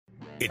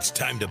It's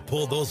time to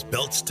pull those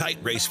belts tight,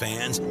 race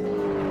fans.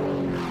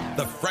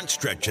 The front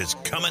stretch is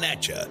coming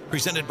at you,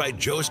 presented by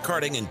Joe's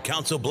Karting in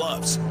Council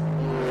Bluffs.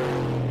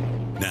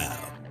 Now,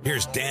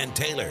 here's Dan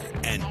Taylor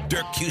and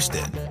Dirk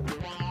Houston.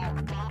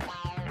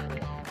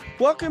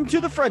 Welcome to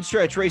the front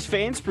stretch, race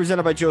fans,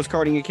 presented by Joe's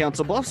Karting in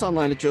Council Bluffs,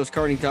 online at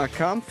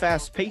joeskarting.com.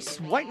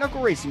 Fast-paced,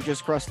 white-knuckle racing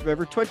just across the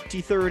river,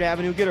 23rd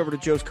Avenue. Get over to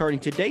Joe's Karting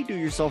today. Do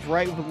yourself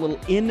right with a little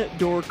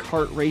indoor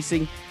kart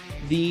racing.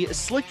 The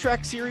Slick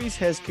Track Series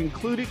has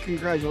concluded.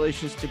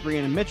 Congratulations to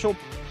Brianna Mitchell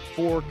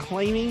for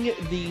claiming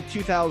the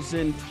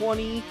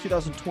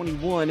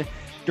 2020-2021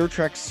 Dirt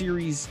Track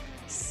Series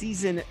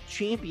season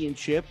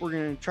championship. We're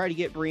going to try to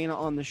get Brianna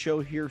on the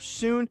show here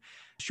soon.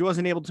 She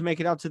wasn't able to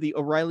make it out to the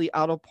O'Reilly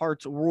Auto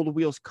Parts World of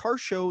Wheels car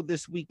show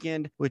this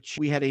weekend, which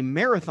we had a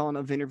marathon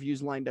of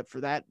interviews lined up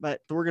for that,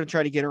 but we're going to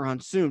try to get her on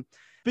soon.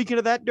 Speaking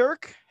of that,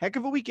 Dirk, heck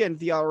of a weekend at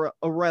the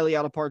O'Reilly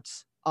Auto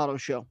Parts Auto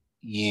Show.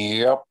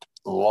 Yep.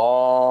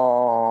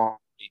 Long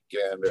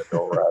weekend at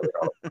O'Reilly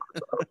Auto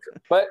Parts.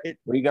 But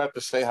we got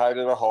to say hi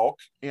to the Hulk.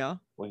 Yeah.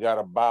 We got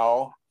a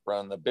bow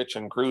from the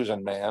bitchin'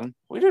 cruising man.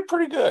 We did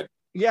pretty good.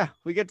 Yeah,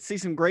 we get to see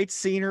some great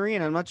scenery,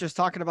 and I'm not just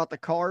talking about the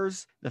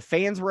cars. The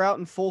fans were out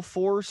in full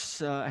force,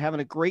 having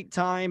a great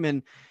time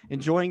and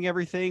enjoying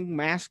everything,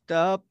 masked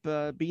up,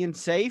 being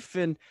safe.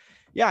 And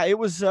yeah, it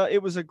was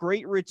a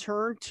great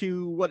return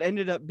to what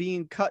ended up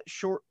being cut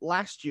short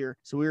last year.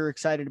 So we were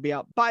excited to be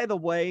out. By the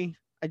way,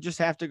 I just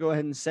have to go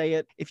ahead and say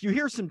it. If you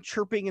hear some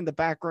chirping in the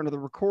background of the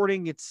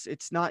recording, it's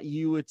not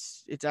you,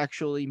 it's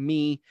actually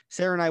me.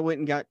 Sarah and I went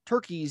and got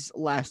turkeys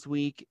last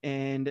week,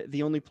 and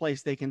the only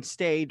place they can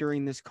stay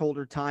during this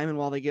colder time and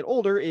while they get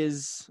older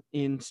is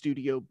in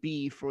Studio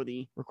B for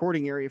the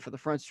recording area for the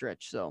front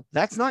stretch. So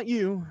that's not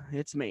you,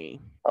 it's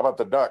me. How about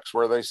the ducks?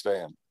 Where are they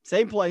staying?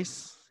 Same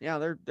place.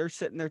 Yeah, they're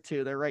sitting there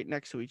too. They're right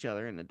next to each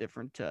other in a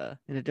different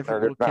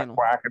little kennel.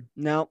 Quacking.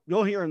 No,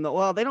 you'll hear them though.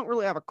 Well, they don't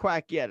really have a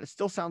quack yet. It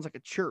still sounds like a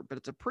chirp, but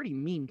it's a pretty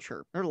mean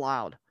chirp. They're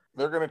loud.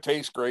 They're going to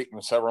taste great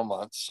in several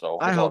months. So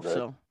I hope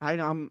so.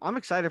 I'm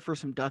excited for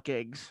some duck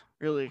eggs.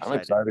 Really excited. I'm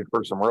excited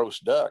for some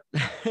roast duck.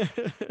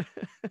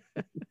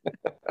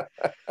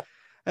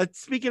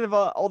 Speaking of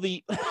all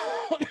the,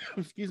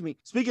 excuse me.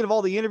 Speaking of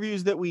all the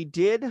interviews that we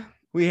did,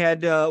 we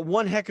had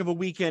one heck of a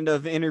weekend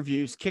of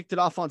interviews. Kicked it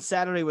off on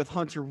Saturday with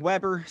Hunter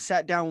Weber,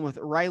 sat down with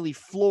Riley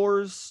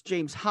Flores,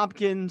 James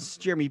Hopkins,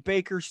 Jeremy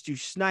Baker, Stu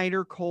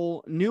Snyder,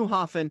 Cole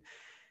Newhoffen,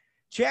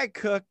 Chad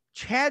Cook,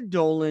 Chad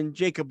Dolan,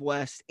 Jacob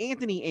West,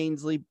 Anthony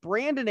Ainsley,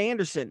 Brandon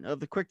Anderson of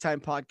the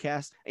QuickTime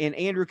podcast, and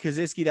Andrew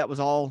Kaziski. That was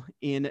all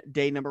in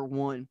day number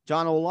one.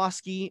 John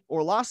Orlowski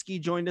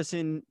joined us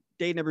in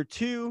day number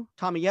two.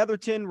 Tommy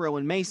Etherton,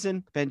 Rowan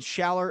Mason, Ben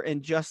Schaller,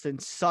 and Justin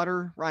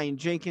Sutter, Ryan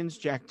Jenkins,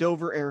 Jack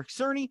Dover, Eric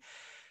Cerny,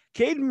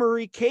 Caden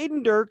Murray,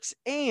 Caden Dirks,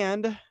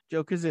 and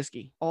Joe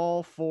Kaziski,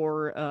 all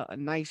for a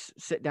nice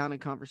sit down and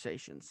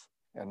conversations.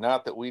 And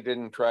not that we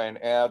didn't try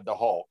and add the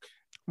Hulk.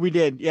 We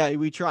did. Yeah,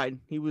 we tried.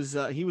 He was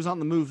on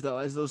the move though,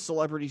 as those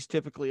celebrities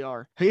typically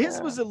are.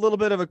 His was a little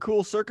bit of a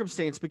cool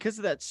circumstance because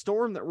of that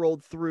storm that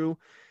rolled through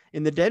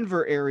in the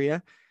Denver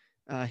area.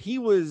 He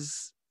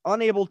was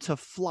unable to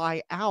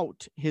fly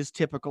out his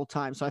typical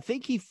time. So I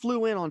think he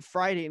flew in on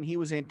Friday and he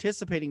was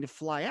anticipating to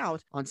fly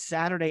out on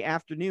Saturday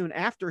afternoon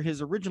after his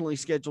originally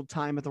scheduled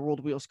time at the World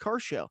Wheels Car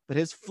Show. But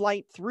his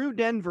flight through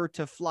Denver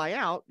to fly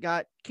out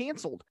got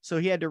canceled. So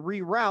he had to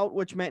reroute,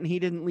 which meant he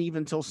didn't leave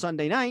until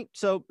Sunday night.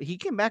 So he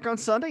came back on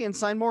Sunday and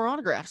signed more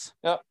autographs.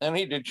 Yeah, and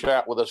he did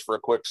chat with us for a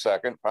quick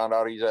second. Found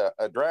out he's a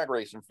drag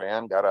racing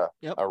fan. Got a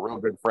real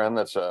good friend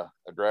that's a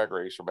drag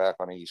racer back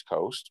on the East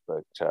Coast,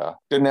 but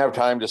didn't have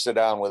time to sit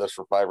down with us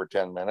for 5 or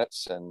 10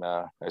 minutes. And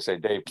I say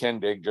Dave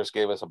Kindig just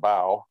gave us a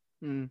bow.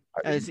 I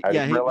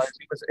didn't realize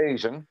he was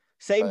Asian.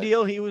 Same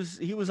deal. He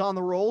was on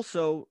the roll,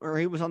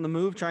 he was on the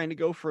move, trying to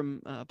go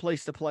from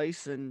place to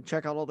place and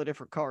check out all the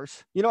different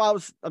cars. You know,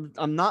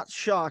 I'm not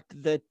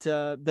shocked that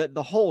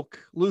the Hulk,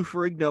 Lou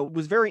Ferrigno,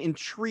 was very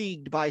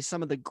intrigued by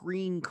some of the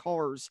green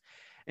cars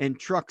and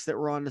trucks that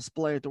were on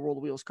display at the World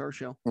Wheels Car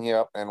Show.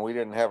 Yep, and we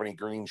didn't have any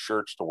green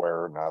shirts to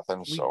wear or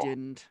nothing.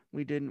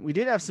 We didn't. We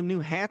did have some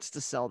new hats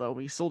to sell though.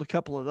 We sold a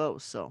couple of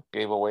those. So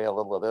gave away a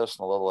little of this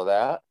and a little of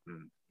that.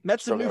 Met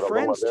some new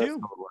friends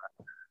too.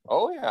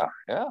 Oh yeah.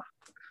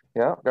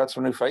 Yeah, got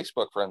some new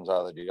Facebook friends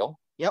out of the deal.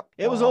 Yep.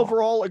 It was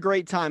overall a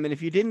great time. And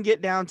if you didn't get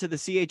down to the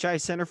CHI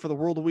Center for the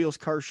World of Wheels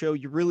Car Show,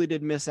 you really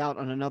did miss out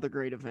on another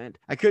great event.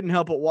 I couldn't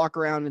help but walk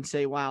around and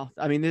say, wow,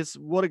 I mean,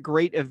 what a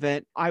great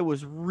event. I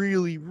was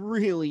really,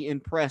 really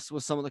impressed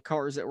with some of the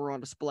cars that were on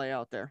display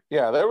out there.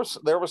 Yeah, there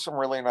was some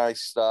really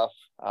nice stuff.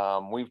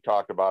 We've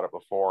talked about it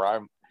before.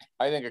 I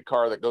think a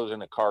car that goes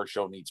in a car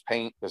show needs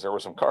paint, because there were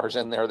some cars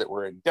in there that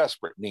were in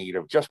desperate need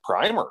of just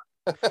primer.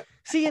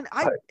 See, and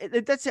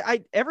that's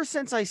it. Ever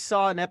since I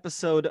saw an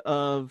episode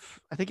of,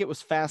 I think it was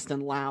Fast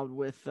and Loud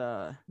with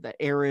the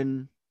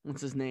Aaron,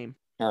 what's his name?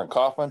 Aaron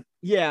Kaufman.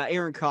 Yeah,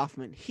 Aaron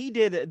Kaufman.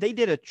 They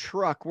did a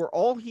truck where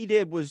all he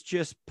did was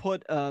just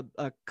put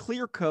a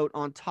clear coat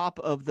on top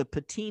of the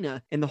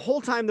patina. And the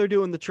whole time they're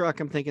doing the truck,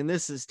 I'm thinking,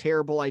 this is a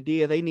terrible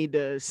idea. They need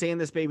to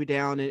sand this baby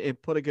down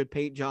and put a good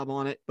paint job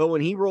on it. But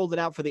when he rolled it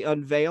out for the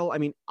unveil, I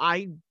mean,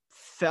 I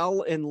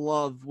fell in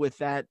love with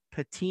that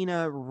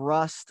patina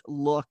rust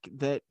look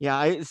that,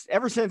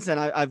 ever since then,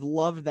 I've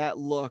loved that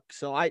look.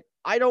 So I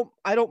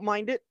don't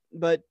mind it,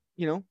 but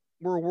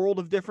we're a world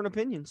of different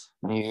opinions.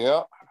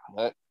 Yeah.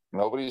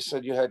 Nobody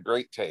said you had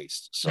great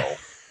taste, so.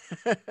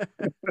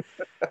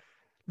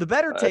 The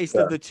better taste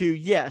of the two,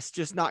 yes,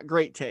 just not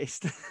great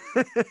taste.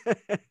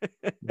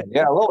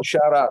 Yeah, a little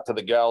shout out to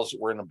the gals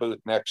that were in the booth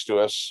next to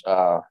us.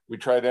 We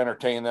tried to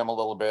entertain them a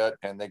little bit,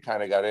 and they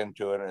kind of got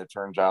into it, and it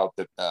turns out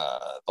that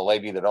the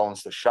lady that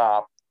owns the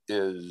shop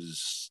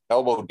is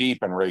elbow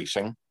deep in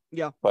racing.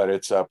 Yeah. But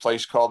it's a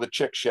place called the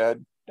Chick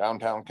Shed,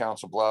 downtown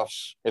Council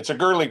Bluffs. It's a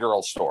girly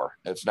girl store.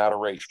 It's not a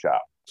race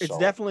shop. It's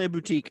definitely a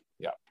boutique.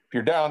 Yeah. If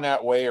you're down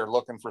that way or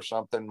looking for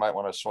something, might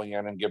want to swing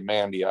in and give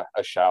Mandy a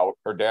shout.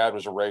 Her dad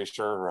was a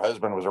racer. Her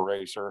husband was a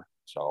racer.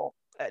 So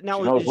now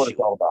she knows what it's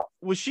all about.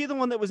 Was she the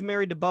one that was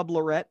married to Bub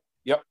Lorette?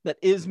 Yep. That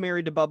is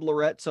married to Bub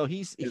Lorette. So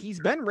he's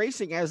been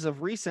racing as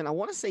of recent. I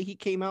want to say he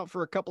came out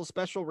for a couple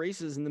special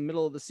races in the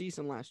middle of the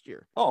season last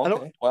year. Oh,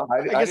 okay.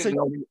 I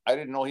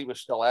didn't know he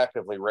was still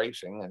actively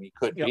racing, and he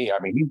could be. I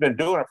mean, he's been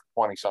doing it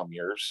for 20 some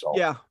years. So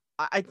yeah,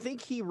 I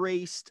think he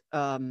raced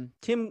Tim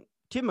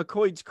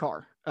McCoy's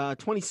car.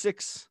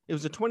 26. It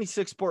was a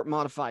 26 Sport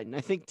modified, and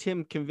I think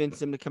Tim convinced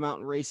him to come out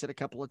and race it a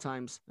couple of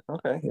times.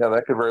 Okay, yeah,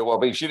 that could very well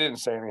be. She didn't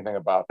say anything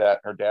about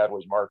that. Her dad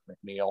was Mark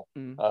McNeil.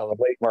 The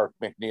late Mark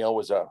McNeil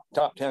was a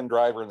top 10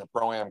 driver in the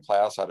Pro-Am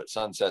class out at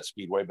Sunset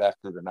Speedway back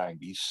through the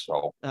 90s.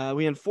 So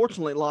we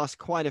unfortunately lost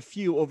quite a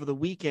few over the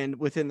weekend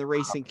within the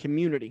racing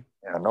community.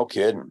 Yeah, no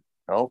kidding.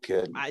 No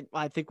kidding.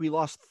 I think we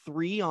lost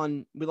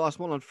one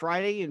on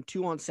Friday and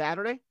 2 on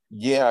Saturday.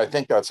 Yeah, I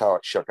think that's how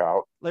it shook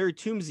out. Larry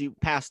Toomsey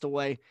passed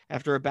away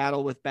after a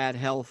battle with bad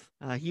health.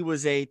 He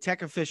was a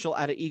tech official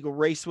out of Eagle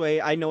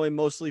Raceway. I know him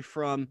mostly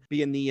from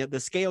being the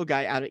scale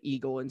guy out of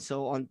Eagle. And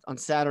so on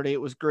Saturday, it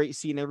was great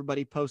seeing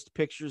everybody post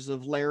pictures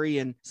of Larry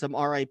and some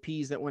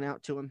RIPs that went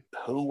out to him.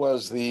 Who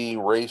was the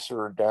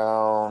racer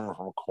down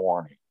from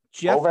Corning?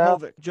 Jeff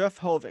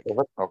Hovick.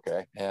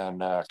 Okay.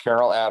 And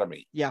Carol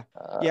Adamy. Yeah.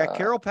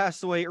 Carol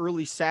passed away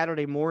early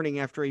Saturday morning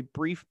after a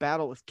brief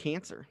battle with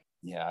cancer.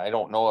 Yeah, I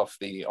don't know if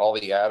all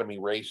the Adamy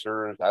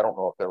racers, I don't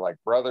know if they're like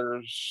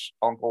brothers,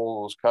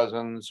 uncles,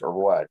 cousins, or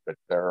what, but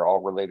they're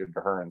all related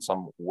to her in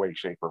some way,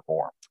 shape, or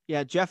form.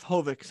 Yeah, Jeff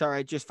Hovick. Sorry,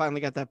 I just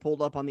finally got that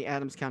pulled up on the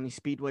Adams County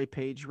Speedway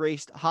page.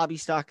 Raced hobby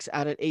stocks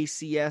out at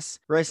ACS.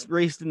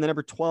 Raced in the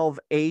number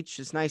 12H,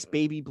 this nice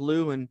baby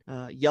blue and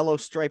yellow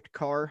striped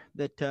car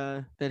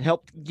that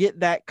helped get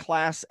that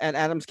class at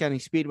Adams County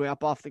Speedway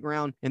up off the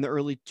ground in the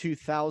early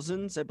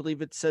 2000s. I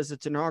believe it says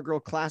its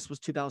inaugural class was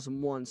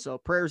 2001. So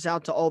prayers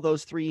out to all those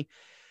 3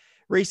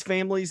 race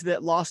families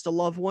that lost a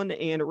loved one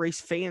and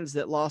race fans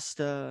that lost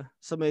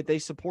somebody they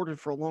supported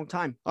for a long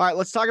time. All right,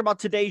 let's talk about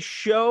today's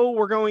show.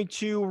 We're going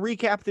to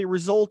recap the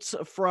results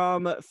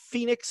from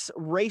Phoenix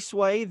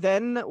Raceway.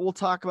 Then we'll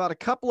talk about a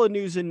couple of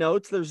news and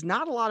notes. There's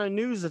not a lot of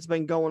news that's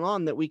been going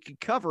on that we could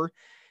cover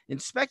and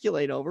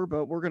speculate over,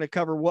 but we're going to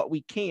cover what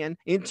we can.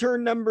 In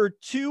turn number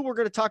 2, we're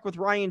going to talk with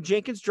Ryan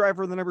Jenkins,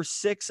 driver of the number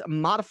 6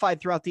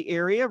 modified throughout the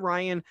area.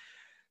 Ryan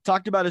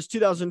talked about his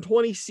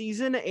 2020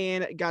 season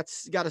and got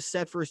us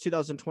set for his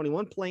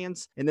 2021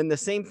 plans. And then the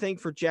same thing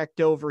for Jack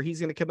Dover.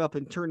 He's going to come up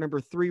in turn number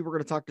 3. We're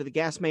going to talk to the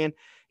gas man.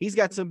 He's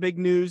got some big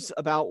news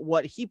about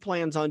what he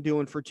plans on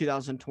doing for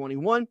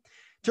 2021.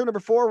 Turn number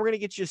 4, we're going to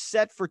get you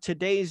set for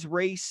today's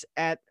race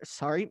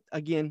habit,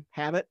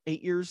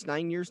 8 years,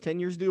 9 years, 10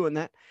 years doing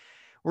that.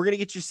 We're going to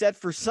get you set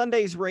for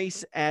Sunday's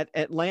race at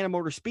Atlanta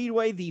Motor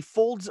Speedway, the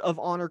Folds of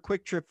Honor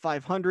Quick Trip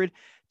 500,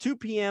 2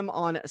 p.m.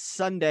 on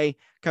Sunday.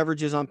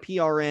 Coverage is on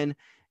PRN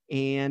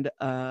and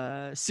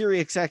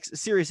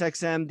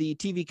SiriusXM. The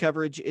TV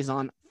coverage is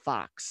on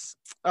Fox.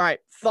 All right,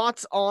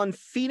 thoughts on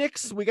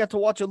Phoenix? We got to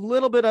watch a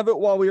little bit of it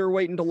while we were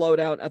waiting to load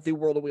out at the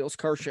World of Wheels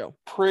car show.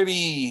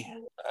 Pretty,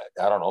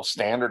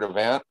 standard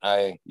event.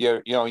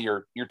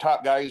 Your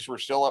top guys were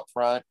still up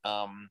front.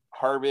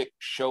 Harvick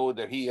showed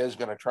that he is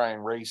going to try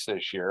and race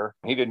this year.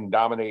 He didn't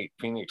dominate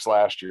Phoenix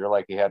last year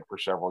like he had for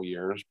several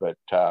years, but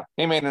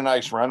he made a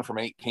nice run from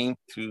 18th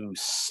to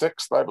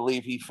 6th, I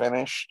believe he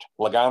finished.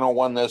 Logano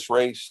won this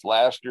race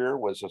last year,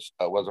 was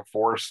a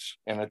force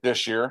in it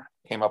this year.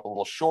 Came up a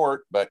little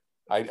short, but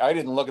I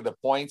didn't look at the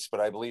points, but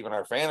I believe in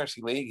our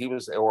fantasy league,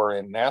 or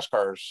in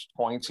NASCAR's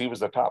points, he was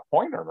the top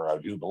point earner, I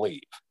do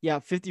believe. Yeah,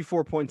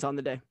 54 points on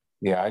the day.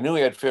 Yeah, I knew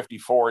he had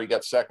 54. He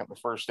got second the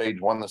first stage,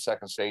 won the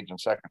second stage, and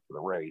second for the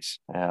race.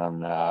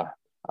 And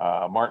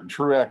Martin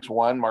Truex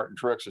won. Martin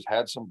Truex has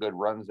had some good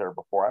runs there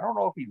before. I don't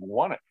know if he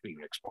won at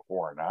Phoenix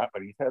before or not,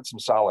 but he's had some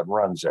solid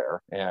runs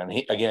there. And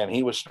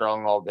he was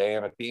strong all day.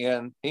 And at the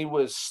end, he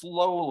was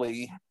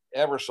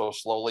ever so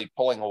slowly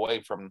pulling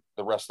away from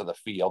the rest of the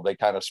field. They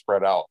kind of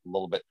spread out a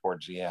little bit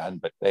towards the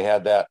end, but they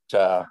had that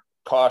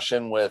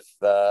caution with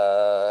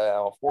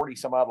 40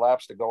 some odd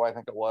laps to go, I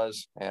think it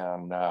was,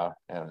 and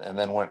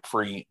then went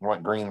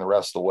green the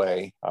rest of the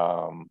way.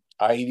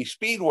 I-80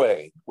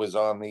 Speedway was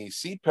on the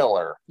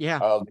C-pillar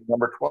of the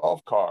number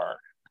 12 car,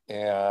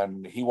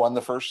 and he won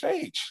the first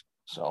stage.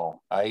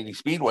 So I-80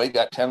 Speedway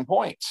got 10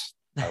 points.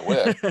 I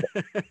wish.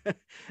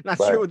 Not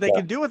sure what they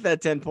could do with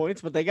that 10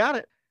 points, but they got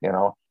it.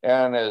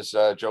 And as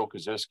Joe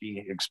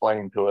Koziski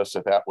explained to us,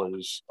 that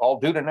was all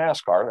due to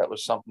NASCAR. That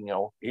was something,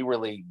 he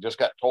really just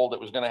got told it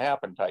was going to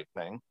happen type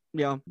thing.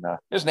 Yeah.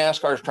 His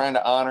NASCAR is trying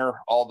to honor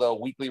all the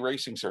weekly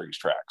racing series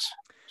tracks.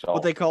 So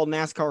what they call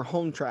NASCAR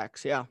home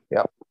tracks. Yeah.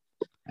 Yep.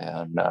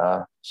 And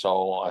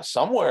so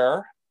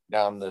somewhere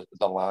down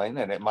the line,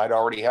 and it might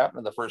already happen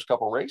in the first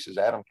couple of races,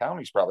 Adam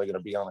County's probably going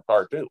to be on the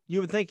car too. You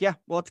would think, yeah.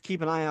 We'll have to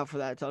keep an eye out for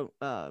that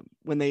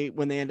when they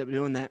end up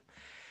doing that.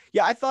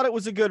 Yeah, I thought it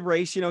was a good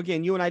race.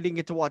 Again, you and I didn't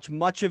get to watch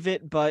much of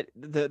it, but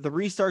the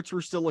restarts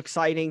were still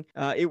exciting.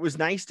 It was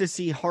nice to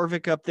see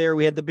Harvick up there.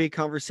 We had the big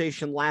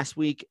conversation last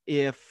week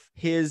if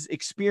his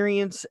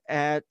experience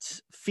at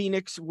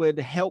Phoenix would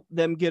help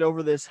them get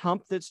over this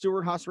hump that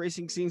Stewart-Haas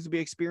Racing seems to be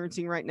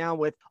experiencing right now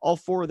with all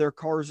four of their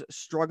cars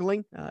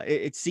struggling.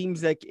 It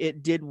seems like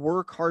it did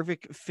work.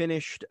 Harvick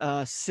finished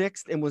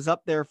 6th and was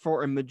up there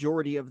for a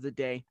majority of the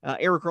day.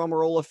 Eric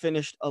Romarola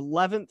finished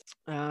 11th.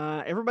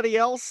 Everybody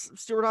else,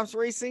 Stewart-Haas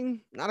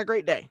Racing, not a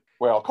great day.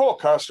 Well, Cole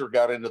Custer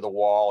got into the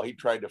wall. He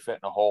tried to fit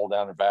in a hole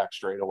down the back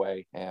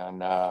straightaway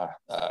and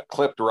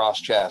clipped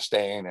Ross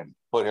Chastain and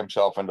put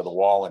himself into the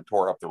wall and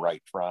tore up the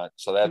right front.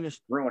 So that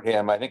ruined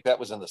him. I think that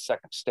was in the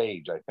second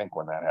stage, I think,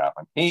 when that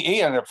happened.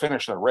 He ended up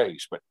finishing the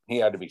race, but he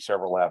had to be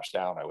several laps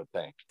down, I would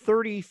think.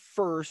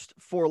 31st,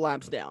 4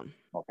 laps down.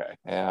 Okay.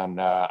 And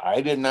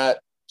I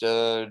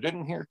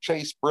didn't hear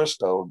Chase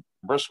Briscoe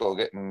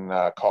getting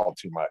called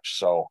too much.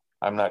 So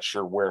I'm not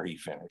sure where he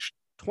finished.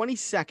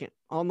 22nd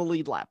on the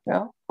lead lap.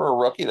 Yeah, for a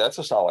rookie, that's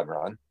a solid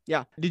run.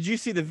 Yeah. Did you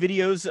see the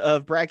videos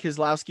of Brad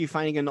Keselowski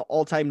finding an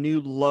all-time new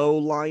low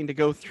line to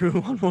go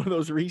through on one of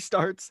those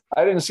restarts?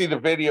 I didn't see the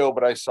video,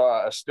 but I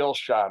saw a still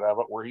shot of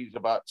it where he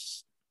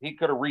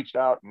could have reached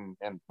out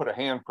and put a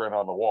handprint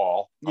on the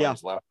wall on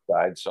his left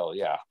side. So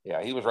yeah,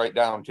 he was right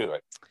down to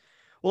it.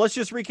 Well, let's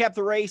just recap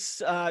the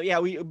race.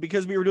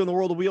 Because we were doing the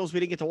World of Wheels, we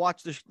didn't get to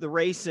watch the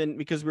race, and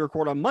because we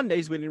record on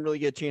Mondays, we didn't really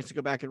get a chance to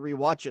go back and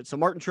rewatch it. So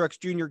Martin Truex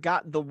Jr.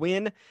 got the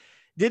win.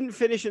 Didn't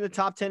finish in the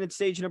top 10 in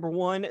stage number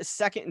 1,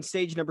 second in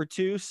stage number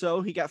 2.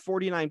 So he got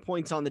 49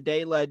 points on the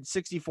day, led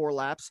 64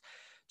 laps.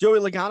 Joey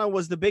Logano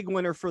was the big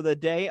winner for the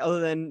day, other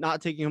than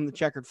not taking home the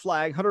checkered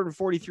flag.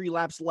 143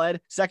 laps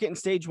led, second in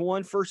stage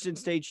 1, first in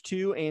stage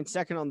 2, and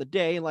second on the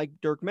day. Like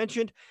Dirk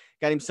mentioned,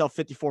 got himself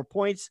 54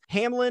 points.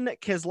 Hamlin,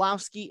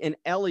 Keselowski, and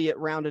Elliott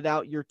rounded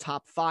out your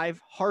top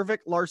 5. Harvick,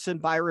 Larson,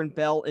 Byron,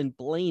 Bell, and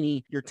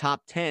Blaney, your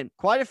top 10.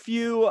 Quite a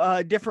few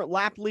different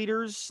lap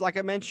leaders. Like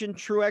I mentioned,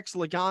 Truex,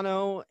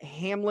 Logano,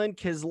 Hamlin,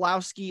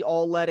 Keselowski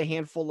all led a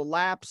handful of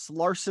laps.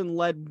 Larson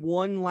led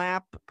 1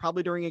 lap,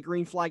 probably during a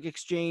green flag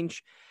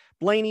exchange.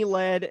 Blaney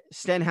led,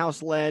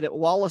 Stenhouse led,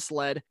 Wallace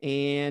led,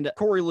 and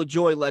Corey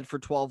LaJoie led for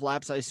 12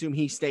 laps. I assume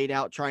he stayed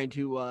out trying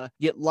to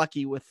get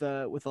lucky with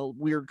a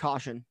weird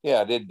caution.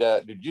 Yeah,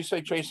 did you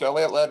say Chase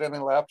Elliott led any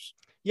laps?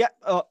 Yeah.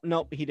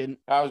 No, he didn't.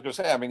 I was going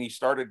to say, he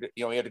started,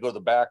 he had to go to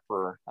the back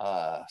for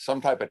some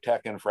type of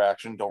tech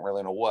infraction. Don't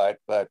really know what,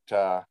 but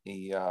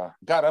he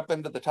got up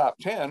into the top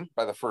 10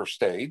 by the first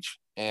stage.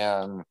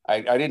 And I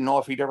didn't know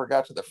if he'd ever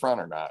got to the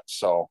front or not.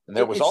 So, and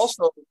there was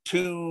also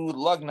 2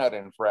 lug nut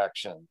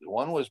infractions.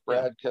 One was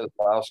Brad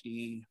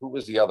Keselowski. Who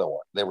was the other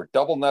one? They were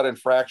double nut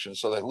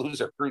infractions, so they lose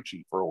their crew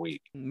chief for a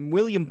week.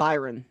 William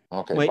Byron.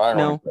 Okay. Wait,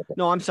 Byron.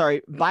 No, I'm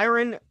sorry.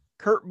 Byron,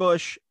 Kurt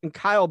Busch, and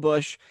Kyle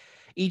Busch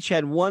each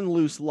had 1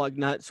 loose lug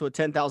nut, so a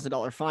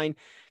 $10,000 fine.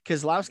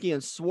 Keselowski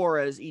and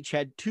Suarez each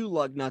had 2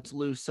 lug nuts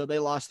loose, so they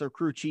lost their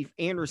crew chief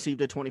and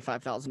received a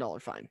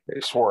 $25,000 fine.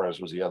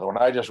 Suarez was the other one.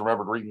 I just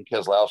remembered reading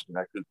Keselowski, and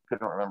I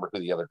couldn't remember who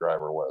the other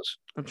driver was.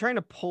 I'm trying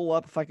to pull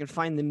up if I can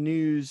find the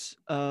news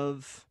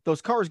of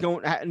those cars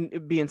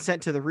being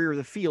sent to the rear of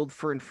the field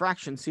for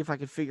infraction. See if I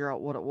could figure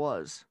out what it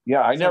was.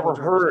 Yeah, I never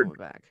heard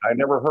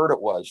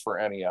it was for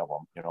any of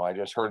them. I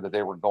just heard that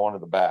they were going to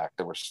the back.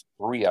 There was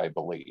 3, I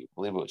believe. I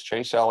believe it was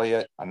Chase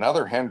Elliott,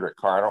 another Hendrick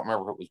car. I don't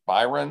remember if it was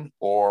Byron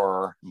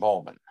or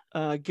Bowman.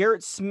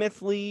 Garrett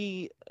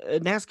Smithley,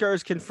 NASCAR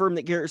has confirmed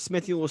that Garrett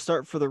Smithley will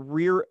start for the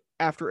rear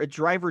after a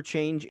driver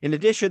change. In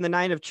addition, the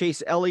 9 of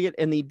Chase Elliott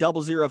and the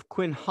 00 of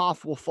Quinn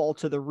Hoff will fall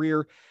to the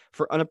rear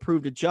for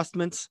unapproved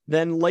adjustments.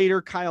 Then later,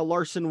 Kyle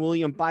Larson,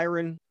 William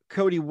Byron,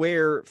 Cody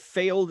Ware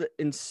failed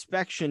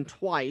inspection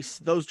twice.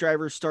 Those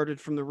drivers started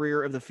from the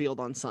rear of the field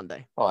on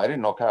Sunday. Oh, I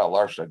didn't know Kyle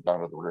Larson had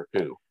gone to the rear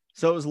too.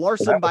 So it was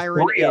Larson,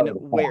 Byron, and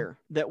Ware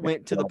that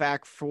went to the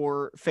back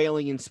for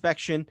failing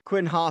inspection.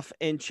 Quinn Hoff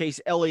and Chase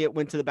Elliott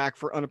went to the back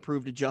for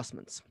unapproved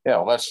adjustments. Yeah,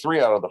 well, that's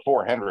 3 out of the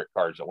 4 Hendrick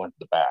cars that went to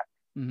the back.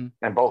 and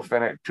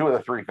two of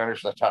the three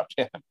finished in the top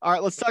 10. All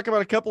right, let's talk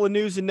about a couple of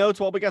news and notes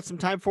while we got some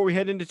time before we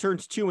head into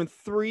turns 2 and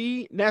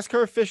 3.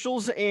 NASCAR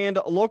officials and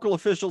local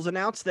officials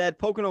announced that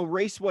Pocono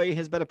Raceway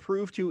has been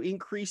approved to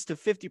increase to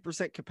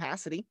 50%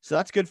 capacity. So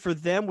that's good for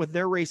them with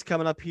their race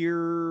coming up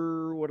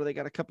here. What do they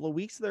got? A couple of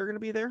weeks they're going to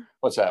be there?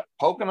 What's that?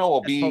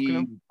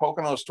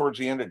 Pocono's towards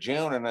the end of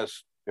June, and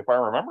if I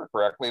remember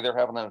correctly, they're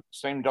having the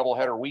same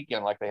doubleheader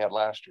weekend like they had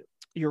last year.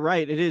 You're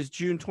right. It is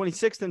June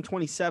 26th and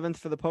 27th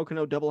for the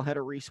Pocono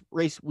doubleheader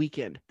race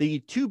weekend. The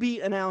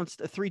to-be announced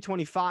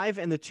 325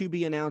 and the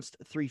to-be announced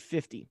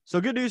 350. So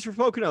good news for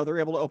Pocono. They're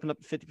able to open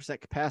up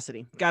 50%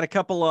 capacity. Got a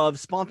couple of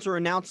sponsor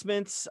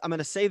announcements. I'm going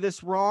to say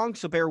this wrong,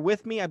 so bear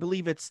with me. I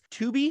believe it's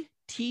Tubi,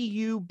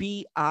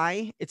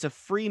 Tubi. It's a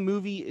free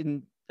movie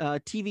and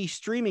TV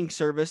streaming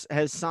service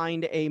has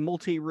signed a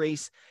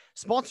multi-race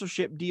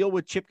sponsorship deal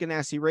with Chip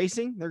Ganassi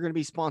Racing. They're going to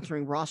be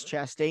sponsoring Ross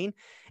Chastain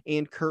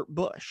and Kurt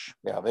Busch.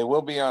 Yeah, they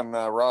will be on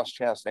Ross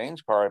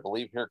Chastain's car, I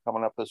believe, here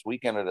coming up this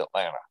weekend at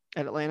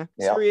Atlanta.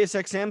 Yep.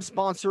 SiriusXM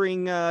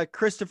sponsoring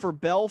Christopher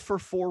Bell for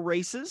 4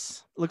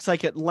 races. Looks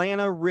like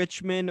Atlanta,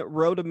 Richmond,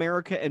 Road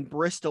America, and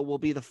Bristol will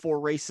be the 4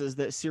 races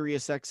that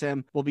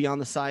SiriusXM will be on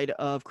the side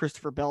of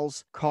Christopher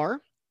Bell's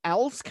car.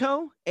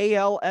 Alsco,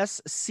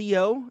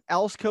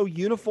 Alsco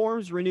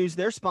Uniforms renews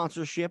their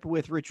sponsorship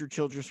with Richard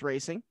Childress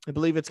Racing. I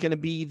believe it's going to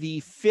be the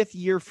 5th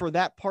year for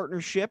that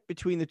partnership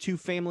between the two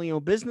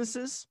family-owned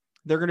businesses.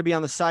 They're going to be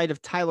on the side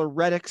of Tyler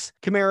Reddick's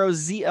Camaro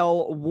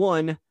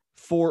ZL1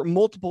 for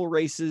multiple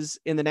races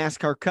in the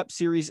NASCAR Cup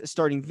Series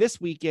starting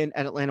this weekend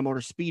at Atlanta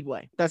Motor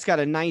Speedway. That's got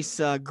a nice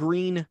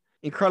green,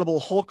 Incredible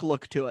Hulk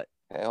look to it.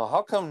 Well,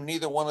 how come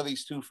neither one of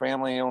these two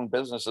family-owned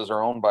businesses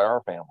are owned by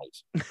our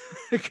families?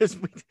 Because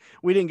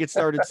we didn't get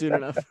started soon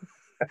enough.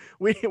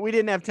 We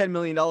didn't have $10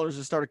 million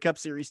to start a Cup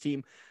Series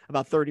team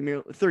about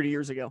 30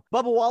 years ago.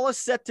 Bubba Wallace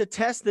set to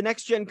test the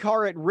next-gen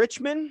car at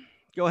Richmond.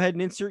 Go ahead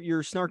and insert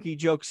your snarky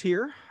jokes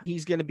here.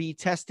 He's going to be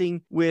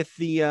testing with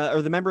the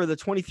member of the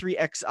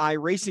 23XI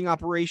racing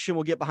operation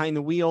will get behind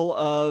the wheel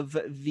of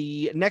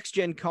the next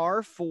gen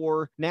car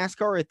for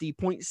NASCAR at the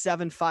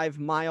 0.75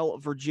 mile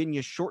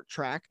Virginia short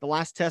track. The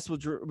last test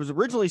was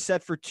originally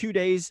set for 2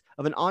 days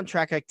of an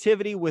on-track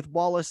activity, with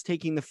Wallace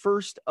taking the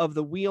first of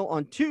the wheel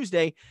on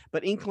Tuesday,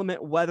 but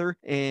inclement weather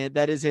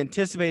that is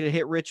anticipated to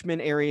hit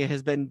Richmond area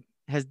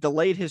has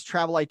delayed his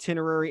travel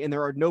itinerary, and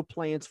there are no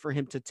plans for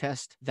him to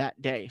test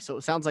that day. So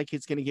it sounds like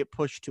it's going to get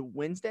pushed to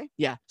Wednesday.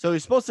 Yeah. So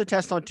he's supposed to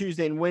test on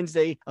Tuesday and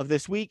Wednesday of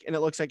this week, and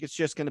it looks like it's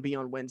just going to be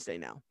on Wednesday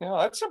now. Yeah,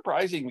 that's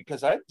surprising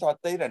because I thought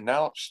they'd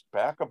announced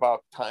back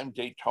about time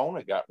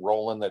Daytona got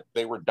rolling that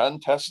they were done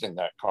testing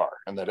that car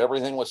and that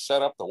everything was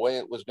set up the way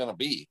it was going to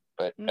be.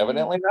 But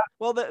evidently not.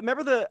 Well,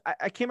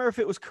 I can't remember if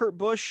it was Kurt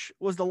Busch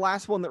was the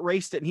last one that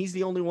raced it, and he's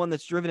the only one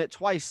that's driven it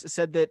twice,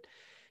 said that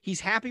he's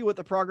happy with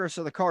the progress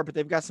of the car, but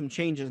they've got some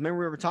changes. Remember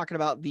we were talking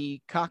about the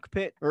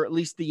cockpit, or at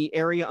least the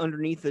area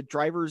underneath the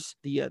driver's,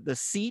 the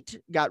seat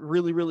got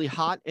really, really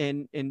hot,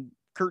 and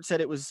Kurt said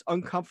it was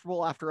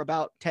uncomfortable after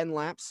about 10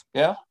 laps.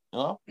 Yeah.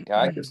 Well, yeah,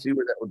 I can see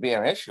where that would be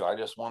an issue. I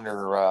just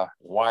wonder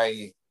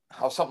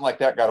how something like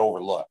that got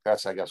overlooked.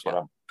 That's, I guess, what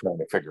I'm trying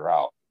to figure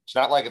out. It's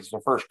not like it's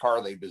the first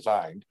car they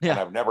designed, and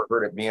I've never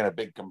heard it being a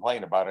big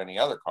complaint about any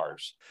other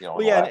cars.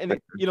 Well, yeah, and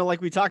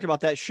like we talked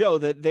about that show,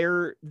 that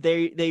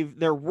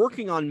they're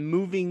working on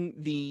moving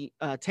the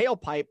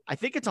tailpipe. I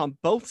think it's on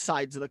both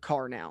sides of the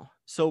car now.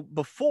 So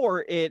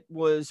before it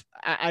was,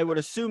 I would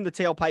assume the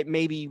tailpipe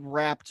maybe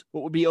wrapped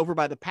what would be over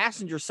by the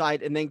passenger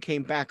side and then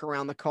came back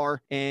around the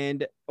car.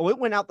 And it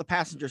went out the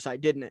passenger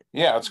side, didn't it?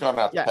 Yeah, it's gone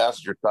out the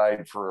passenger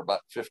side for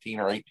about 15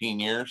 or 18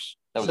 years.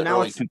 That was the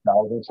early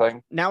 2000s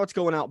thing. Now it's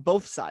going out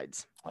both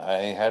sides. I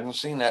hadn't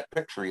seen that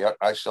picture yet.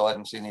 I still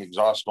hadn't seen the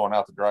exhaust going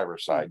out the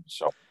driver's side.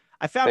 So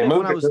I found it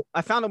when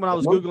I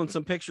was Googling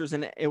some pictures,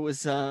 and it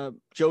was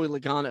Joey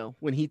Logano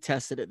when he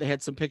tested it. They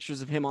had some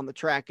pictures of him on the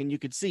track, and you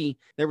could see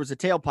there was a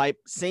tailpipe,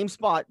 same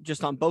spot,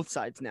 just on both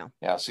sides now.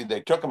 Yeah, see, they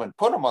took them and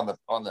put them on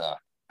the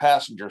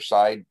passenger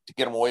side to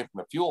get them away from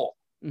the fuel.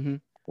 Mm-hmm.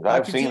 I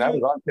was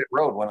on pit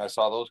road when I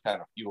saw those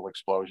kind of fuel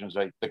explosions.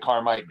 The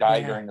car might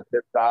die during the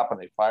pit stop, and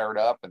they fired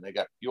up, and they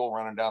got fuel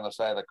running down the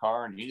side of the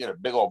car, and you get a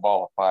big old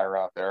ball of fire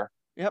out there.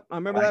 Yep, I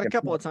remember that a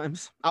couple of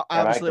times. I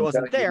obviously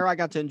wasn't there. I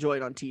got to enjoy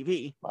it on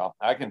TV. Well,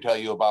 I can tell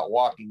you about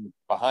walking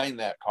behind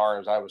that car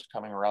as I was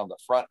coming around the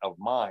front of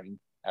mine.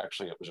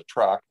 Actually, it was a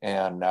truck,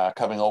 and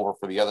coming over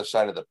for the other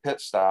side of the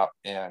pit stop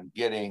and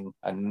getting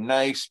a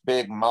nice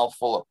big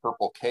mouthful of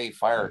Purple K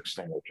fire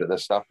extinguisher.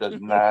 This stuff does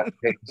not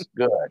taste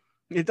good.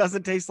 It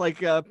doesn't taste like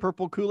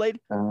purple Kool-Aid?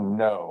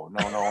 No.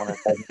 I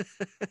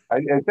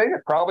think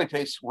it probably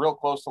tastes real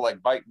close to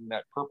like biting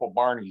that purple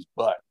Barney's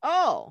butt.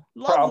 Oh,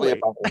 lovely. Probably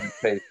about what it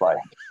tastes like.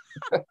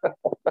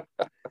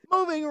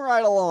 Moving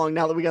right along,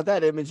 now that we got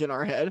that image in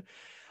our head.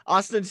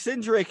 Austin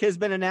Cindric has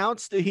been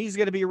announced. He's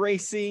going to be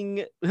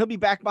racing. He'll be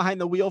back behind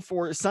the wheel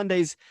for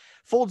Sunday's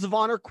Folds of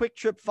Honor Quick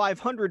Trip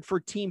 500 for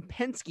Team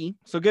Penske.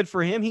 So good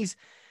for him.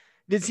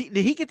 Did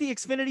he get the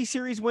Xfinity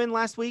Series win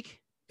last week?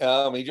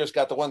 He just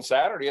got the one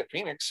Saturday at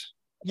Phoenix.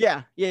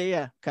 Yeah.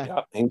 Okay.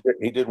 Yeah,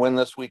 he did win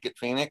this week at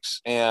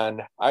Phoenix,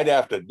 and I'd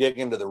have to dig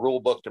into the rule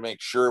book to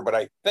make sure, but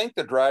I think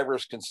the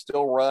drivers can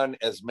still run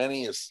as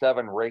many as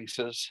 7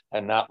 races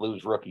and not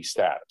lose rookie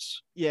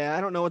status. Yeah,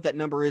 I don't know what that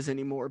number is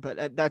anymore,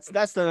 but that's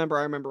the number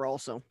I remember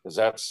also.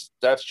 Because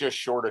that's just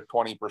short of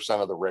 20%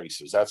 of the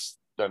races. That's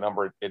the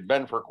number. It'd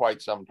been for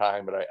quite some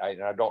time, but I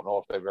don't know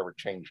if they've ever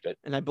changed it.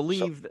 And I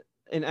believe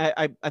and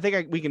I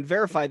think we can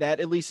verify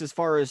that, at least as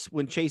far as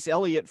when Chase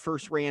Elliott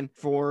first ran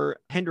for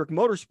Hendrick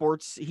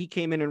Motorsports, he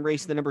came in and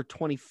raced the number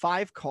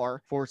 25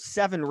 car for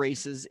 7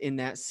 races in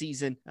that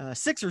season,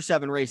 6 or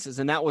 7 races.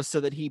 And that was so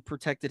that he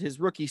protected his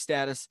rookie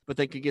status, but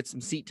they could get some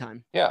seat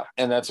time. Yeah.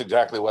 And that's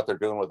exactly what they're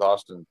doing with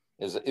Austin.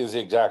 Is the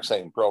exact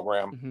same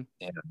program,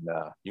 and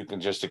you can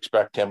just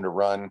expect him to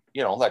run,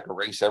 like a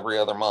race every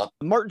other month.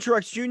 Martin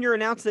Truex Jr.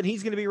 announced that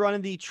he's going to be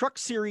running the Truck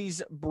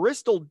Series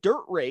Bristol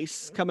Dirt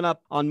Race coming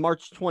up on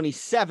March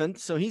 27th,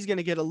 so he's going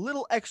to get a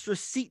little extra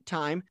seat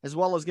time, as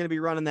well as going to be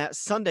running that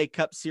Sunday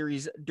Cup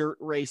Series Dirt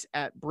Race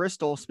at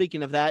Bristol.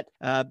 Speaking of that,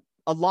 a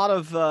lot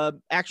of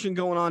action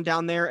going on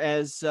down there,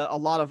 as a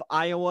lot of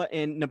Iowa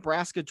and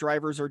Nebraska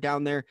drivers are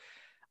down there.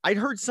 I'd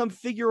heard some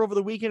figure over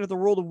the weekend at the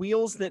World of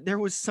Wheels that there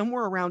was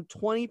somewhere around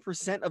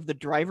 20% of the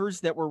drivers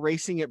that were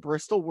racing at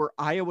Bristol were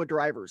Iowa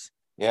drivers.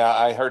 Yeah,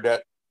 I heard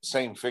that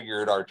same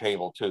figure at our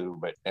table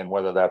too, and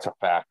whether that's a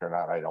fact or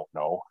not, I don't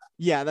know.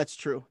 Yeah, that's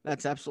true.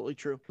 That's absolutely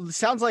true. It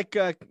sounds like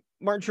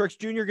Martin Truex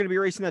Jr. going to be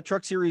racing that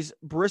Truck Series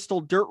Bristol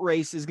Dirt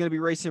Race, is going to be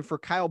racing for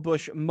Kyle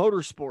Busch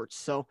Motorsports.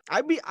 So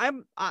I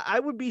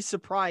would be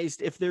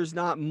surprised if there's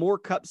not more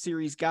Cup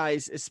Series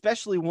guys,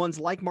 especially ones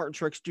like Martin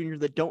Truex Jr.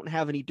 that don't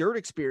have any dirt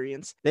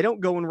experience. They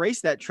don't go and race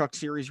that Truck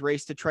Series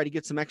race to try to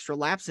get some extra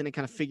laps in and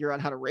kind of figure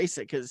out how to race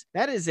it, because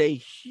that is a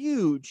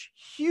huge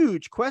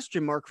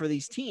question mark for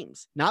these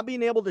teams. Not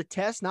being able to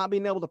test, not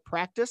being able to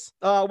practice.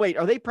 Wait,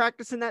 are they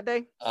practicing that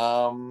day?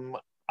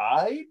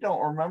 I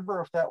don't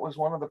remember if that was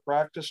one of the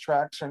practice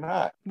tracks or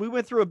not. We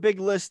went through a big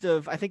list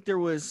of, I think there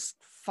was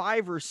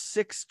 5 or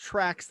 6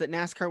 tracks that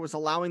NASCAR was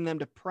allowing them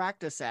to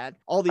practice at.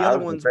 All the other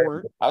ones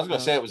weren't. I was going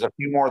to say it was a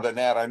few more than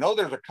that. I know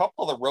there's a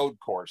couple of the road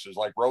courses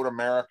like Road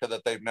America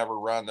that they've never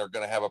run. They're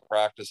going to have a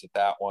practice at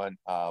that one.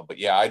 But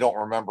yeah, I don't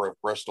remember if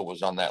Bristol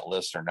was on that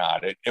list or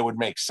not. It would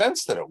make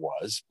sense that it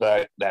was,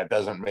 but that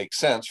doesn't make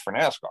sense for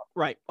NASCAR.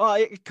 Right. Well,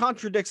 it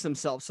contradicts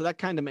themselves, so that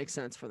kind of makes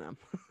sense for them.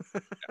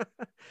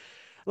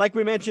 Like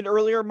we mentioned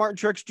earlier, Martin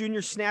Truex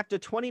Jr. snapped a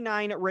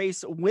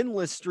 29-race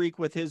winless streak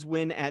with his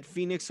win at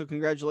Phoenix, so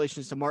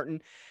congratulations to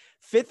Martin.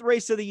 5th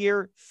race of the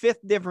year, 5th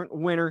different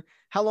winner.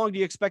 How long do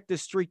you expect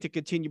this streak to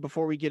continue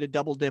before we get a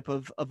double dip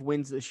of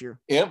wins this year?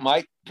 It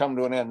might come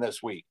to an end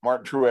this week.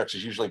 Martin Truex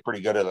is usually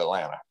pretty good at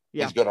Atlanta.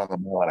 Yeah. He's good on the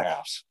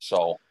 1.5.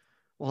 So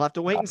we'll have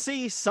to wait and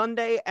see.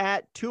 Sunday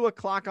at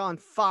 2:00 on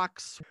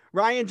Fox.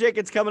 Ryan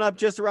Jenkins coming up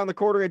just around the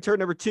corner in turn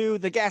number 2.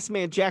 The gas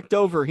man, Jack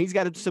Dover. He's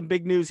got some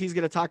big news he's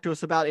going to talk to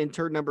us about in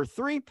turn number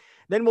 3.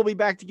 Then we'll be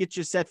back to get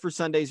you set for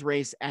Sunday's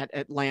race at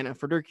Atlanta.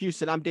 For Dirk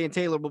Houston, I'm Dan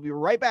Taylor. We'll be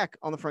right back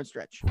on the front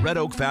stretch. Red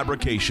Oak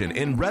Fabrication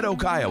in Red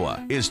Oak,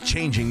 Iowa is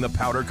changing the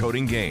powder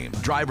coating game.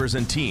 Drivers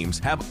and teams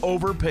have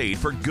overpaid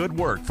for good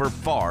work for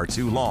far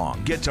too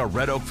long. Get to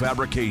Red Oak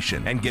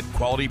Fabrication and get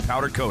quality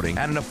powder coating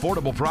at an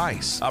affordable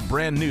price. A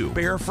brand new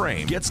bare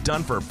frame gets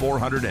done for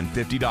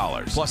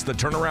 $450. Plus the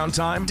turnaround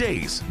time,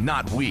 days,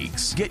 not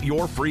weeks. Get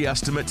your free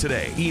estimate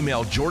today.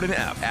 Email Jordan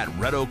F. at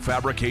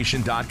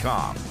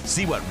redoakfabrication.com.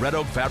 See what Red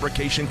Oak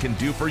Fabrication can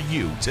do for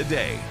you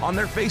today on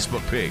their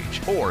Facebook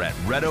page or at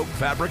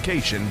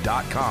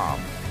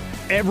redoakfabrication.com.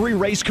 Every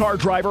race car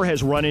driver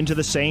has run into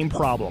the same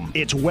problem.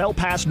 It's well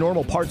past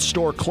normal parts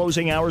store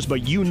closing hours,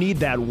 but you need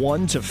that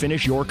one to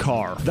finish your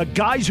car. The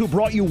guys who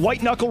brought you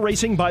White Knuckle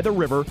Racing by the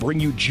River bring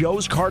you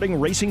Joe's Karting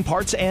Racing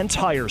Parts and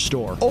Tire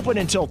Store. Open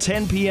until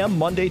 10 p.m.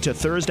 Monday to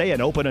Thursday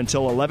and open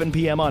until 11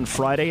 p.m. on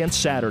Friday and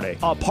Saturday.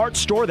 A parts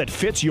store that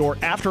fits your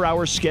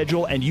after-hours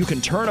schedule, and you can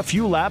turn a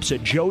few laps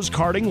at Joe's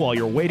Karting while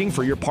you're waiting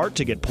for your part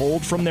to get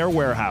pulled from their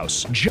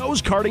warehouse.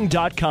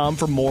 joeskarting.com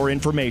for more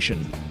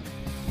information.